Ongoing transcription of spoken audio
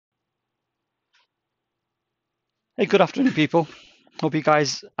Hey, good afternoon, people. Hope you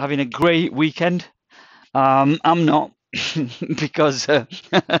guys having a great weekend. I'm not because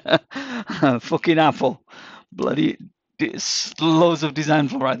fucking Apple, bloody loads of design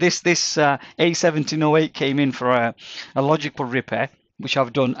flaw. Right, this A1708 came in for a logical repair, which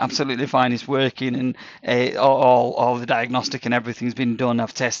I've done absolutely fine. It's working, and all the diagnostic and everything's been done.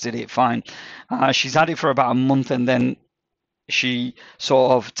 I've tested it fine. She's had it for about a month, and then she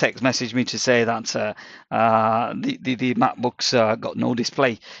sort of text messaged me to say that the MacBook's got no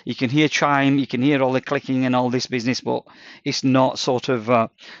display. You can hear chime, you can hear all the clicking and all this business, but it's not sort of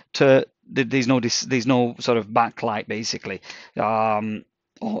there's no sort of backlight basically, or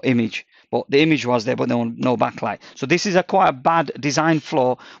image. But the image was there, but no backlight. So this is quite a bad design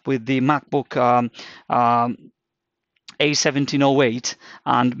flaw with the MacBook A1708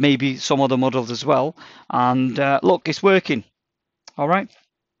 and maybe some other models as well. And look, it's working. All right.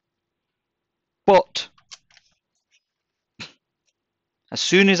 But as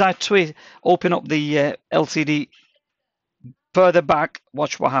soon as I open up the LCD further back,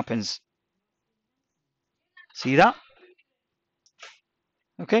 watch what happens. See that?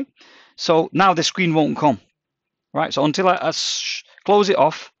 Okay. So now the screen won't come. Right. So until I close it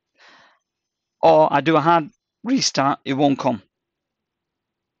off or I do a hard restart, it won't come.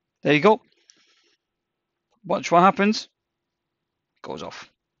 There you go. Watch what happens. It goes off.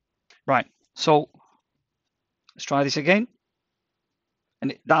 Right. So let's try this again.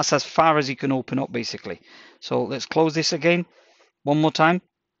 And that's as far as you can open up basically. So let's close this again one more time.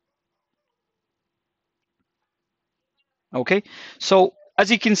 Okay, so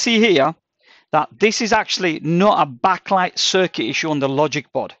as you can see here, that this is actually not a backlight circuit issue on the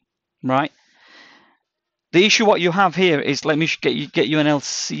logic board, right? The issue what you have here is, let me get you an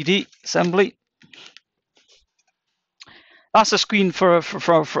LCD assembly. That's a screen for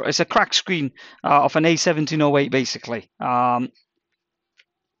it's a cracked screen of an A1708 basically.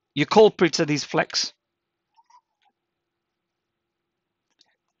 Your culprits are these flex.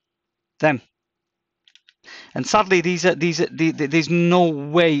 Them. And sadly, there's no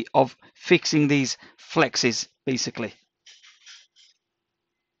way of fixing these flexes basically.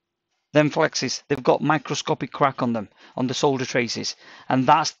 Them flexes, they've got microscopic crack on them, on the solder traces, and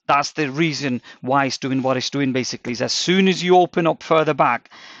that's the reason why it's doing what it's doing basically. Is as soon as you open up further back,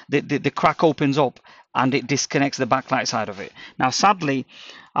 the crack opens up and it disconnects the backlight side of it. Now sadly,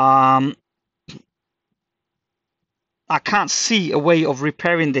 I can't see a way of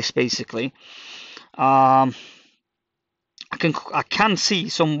repairing this basically. I can see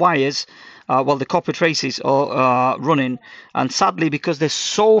some wires, well, the copper traces are running, and sadly, because they're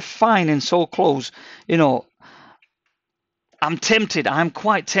so fine and so close, you know, I'm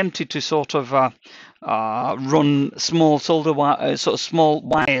quite tempted to sort of run small solder sort of small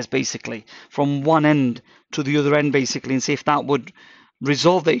wires basically from one end to the other end basically, and see if that would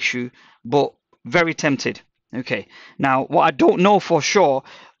resolve the issue, but very tempted. Okay, now what I don't know for sure,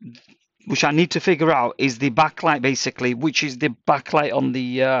 which I need to figure out, is the backlight basically, which is the backlight on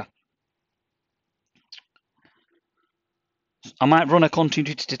the I might run a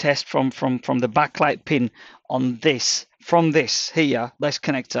continuity test from the backlight pin on this, from this here, this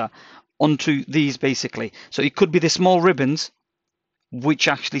connector, onto these basically. So it could be the small ribbons which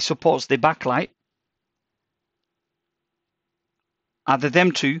actually supports the backlight. Either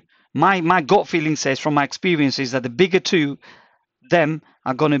them two. My gut feeling says from my experience is that the bigger two, them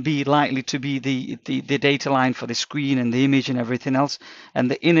are going to be likely to be the data line for the screen and the image and everything else,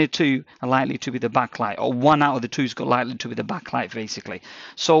 and the inner two are likely to be the backlight, or one out of the two is likely to be the backlight basically.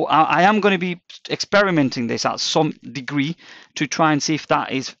 So I am going to be experimenting this at some degree to try and see if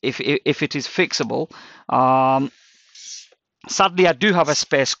that is if it is fixable. Sadly, I do have a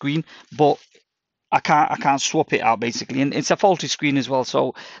spare screen, but I can't swap it out basically, and it's a faulty screen as well,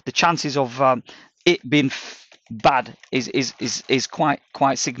 so the chances of it being bad is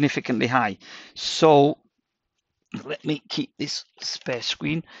quite significantly high. So let me keep this spare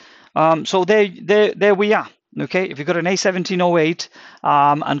screen. So there we are. Okay, if you've got an A1708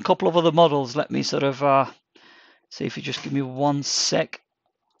 and a couple of other models, let me sort of see if you just give me one sec.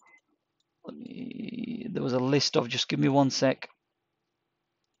 There was a list of, just give me one sec.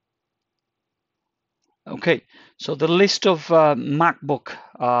 Okay, so the list of MacBook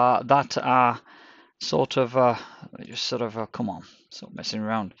that are sort of just sort of come on, stop messing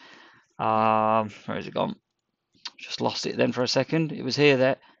around. Where has it gone? Just lost it then for a second. It was here,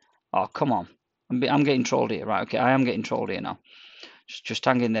 there. Oh, come on. I'm getting trolled here. Right, okay, I am getting trolled here now. Just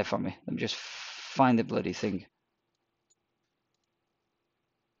hang in there for me. Let me just find the bloody thing.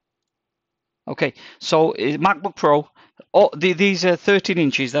 Okay, so MacBook Pro these are 13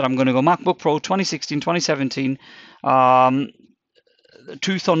 inches that I'm going to go. MacBook Pro 2016, 2017,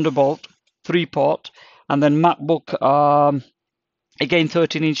 two Thunderbolt, 3-port, and then MacBook, again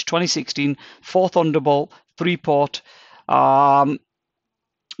 13 inch, 2016, 4 Thunderbolt, 3-port,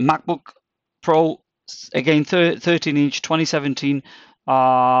 MacBook Pro, again 13 inch, 2017,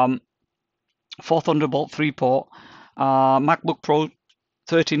 4 Thunderbolt, 3-port, MacBook Pro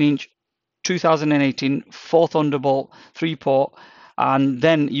 13 inch, 2018, 4 Thunderbolt, 3-port, and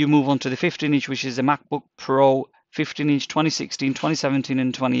then you move on to the 15 inch, which is the MacBook Pro 15 inch, 2016, 2017,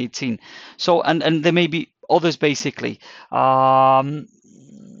 and 2018. So, and there may be others basically.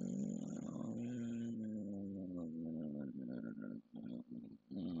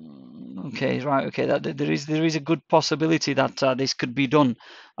 Okay, right. Okay, that there is a good possibility that this could be done.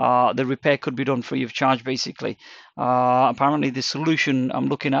 The repair could be done free of charge, basically. Apparently, the solution, I'm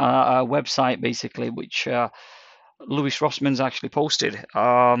looking at a website basically, which Lewis Rossman's actually posted,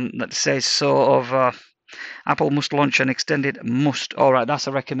 that says sort of Apple must launch an extended must. All right, that's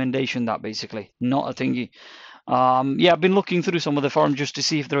a recommendation, that basically, not a thingy. Yeah, I've been looking through some of the forums just to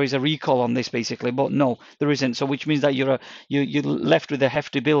see if there is a recall on this, basically, but no, there isn't. So, which means that you're left with a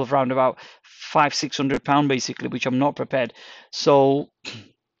hefty bill of around about £500-600, basically, which I'm not prepared. So,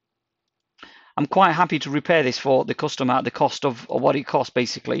 I'm quite happy to repair this for the customer at the cost of what it costs,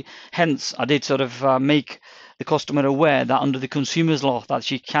 basically. Hence, I did sort of make the customer aware that under the consumer's law that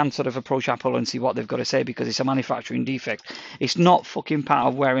she can sort of approach Apple and see what they've got to say, because it's a manufacturing defect. It's not fucking part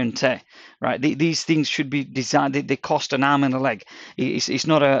of wear and tear, right? These things should be designed. They cost an arm and a leg. It's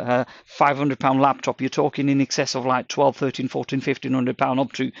not a £500 laptop. You're talking in excess of like 12, 13, 14, £1,500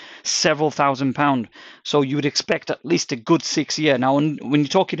 up to several £1,000s. So you would expect at least a good 6 year. Now, when you're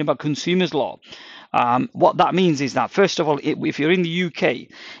talking about consumer's law, what that means is that, first of all, if you're in the UK,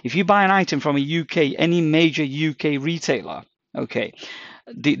 if you buy an item from a UK, any major UK retailer, okay,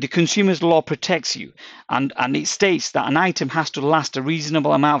 the consumer's law protects you, and it states that an item has to last a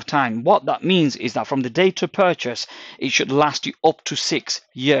reasonable amount of time. What that means is that from the date of purchase, it should last you up to 6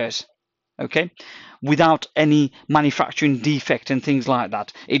 years, okay, without any manufacturing defect and things like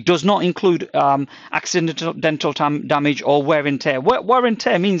that. It does not include accidental damage or wear and tear. Wear and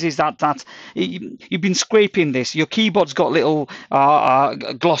tear means is that you've been scraping this, your keyboard's got little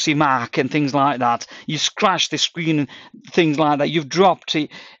glossy mark and things like that. You scratched the screen and things like that. You've dropped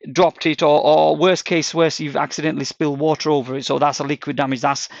it, or worst case worse, you've accidentally spilled water over it. So that's a liquid damage.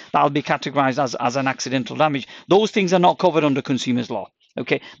 That'll be categorized as an accidental damage. Those things are not covered under consumer's law.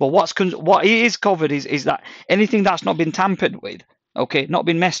 Okay, but what is covered is that anything that's not been tampered with, okay, not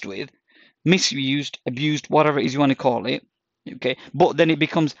been messed with, misused, abused, whatever it is you want to call it, okay, but then it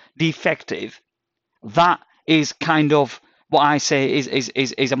becomes defective. That is kind of what I say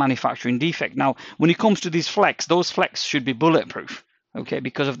is a manufacturing defect. Now, when it comes to these flex, those flex should be bulletproof, okay,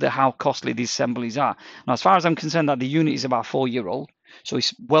 because of how costly these assemblies are. Now, as far as I'm concerned, that the unit is about 4-year-old. So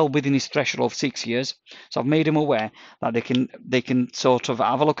it's well within his threshold of 6 years. So I've made him aware that they can sort of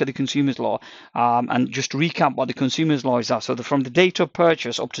have a look at the consumer's law, and just recap what the consumer's law is. So from the date of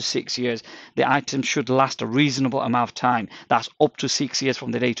purchase up to 6 years, the item should last a reasonable amount of time. That's up to 6 years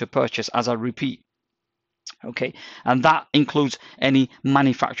from the date of purchase, as I repeat. Okay, and that includes any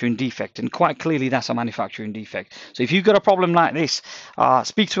manufacturing defect, and quite clearly that's a manufacturing defect. So if you've got a problem like this,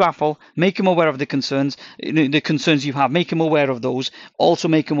 speak to Apple, make them aware of the concerns you have, make them aware of those. Also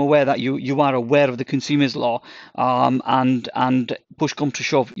make them aware that you are aware of the consumer's law, and push come to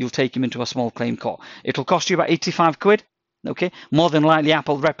shove, you'll take him into a small claim court. It'll cost you about 85 quid. Okay, more than likely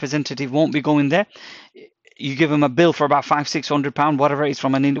Apple representative won't be going there. You give them a bill for about £500-600, whatever it is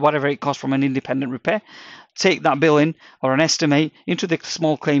whatever it costs from an independent repair. Take that bill in, or an estimate, into the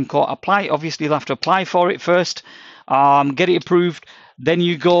small claim court. Apply. Obviously, you'll have to apply for it first. Get it approved. Then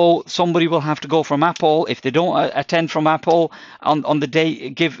somebody will have to go from Apple. If they don't attend from Apple on the day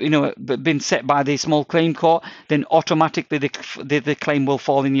been set by the small claim court, then automatically the claim will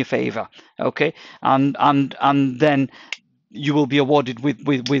fall in your favor. Okay, and then you will be awarded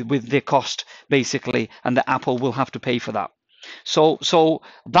with the cost, basically, and the Apple will have to pay for that. So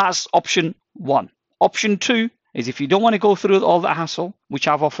that's option one. Option two is, if you don't want to go through all that hassle, which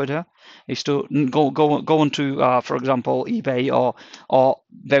I've offered her, is to go onto, for example, eBay or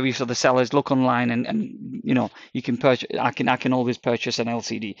various other sellers, look online, and you can purchase. I can always purchase an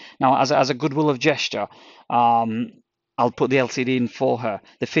LCD. Now, as a goodwill of gesture, I'll put the LCD in for her.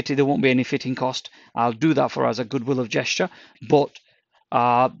 There won't be any fitting cost. I'll do that for her as a goodwill of gesture, but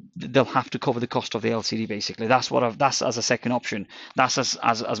they'll have to cover the cost of the LCD. Basically, that's as a second option. That's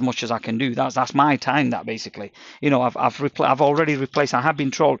as much as I can do. That's my time. That basically, I've already replaced. I have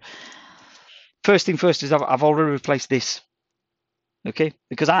been told first thing first is I've already replaced this. Okay,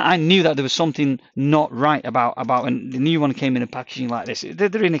 because I knew that there was something not right about when the new one came in a packaging like this.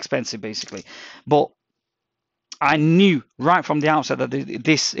 They're inexpensive basically, but I knew right from the outset that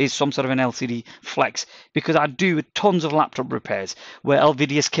this is some sort of an LCD flex, because I do tons of laptop repairs where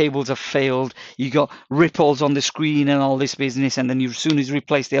LVDS cables have failed. You got ripples on the screen and all this business, and then you, as soon as you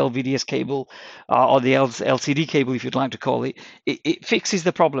replace the LVDS cable or the LCD cable, if you'd like to call it, it fixes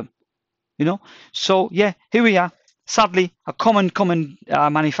the problem. You know. So yeah, here we are. Sadly, a common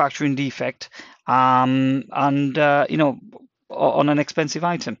manufacturing defect, and you know, on an expensive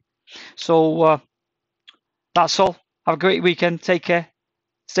item. So that's all. Have a great weekend. Take care.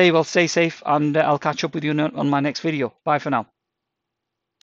 Stay well, stay safe, and I'll catch up with you on my next video. Bye for now.